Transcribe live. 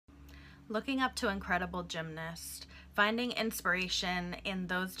Looking up to incredible gymnasts, finding inspiration in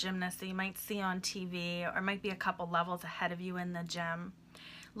those gymnasts that you might see on TV or might be a couple levels ahead of you in the gym.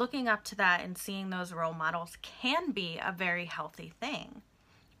 Looking up to that and seeing those role models can be a very healthy thing,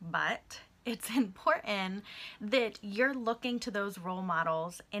 but it's important that you're looking to those role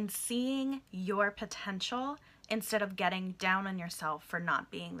models and seeing your potential instead of getting down on yourself for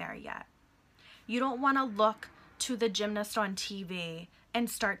not being there yet. You don't want to look to the gymnast on TV and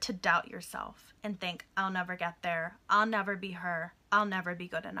start to doubt yourself and think, I'll never get there, I'll never be her, I'll never be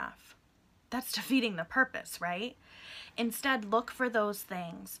good enough. That's defeating the purpose, right? Instead, look for those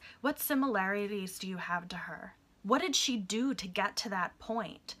things. What similarities do you have to her? What did she do to get to that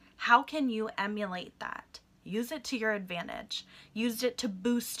point? How can you emulate that? Use it to your advantage. Use it to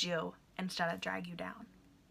boost you instead of drag you down.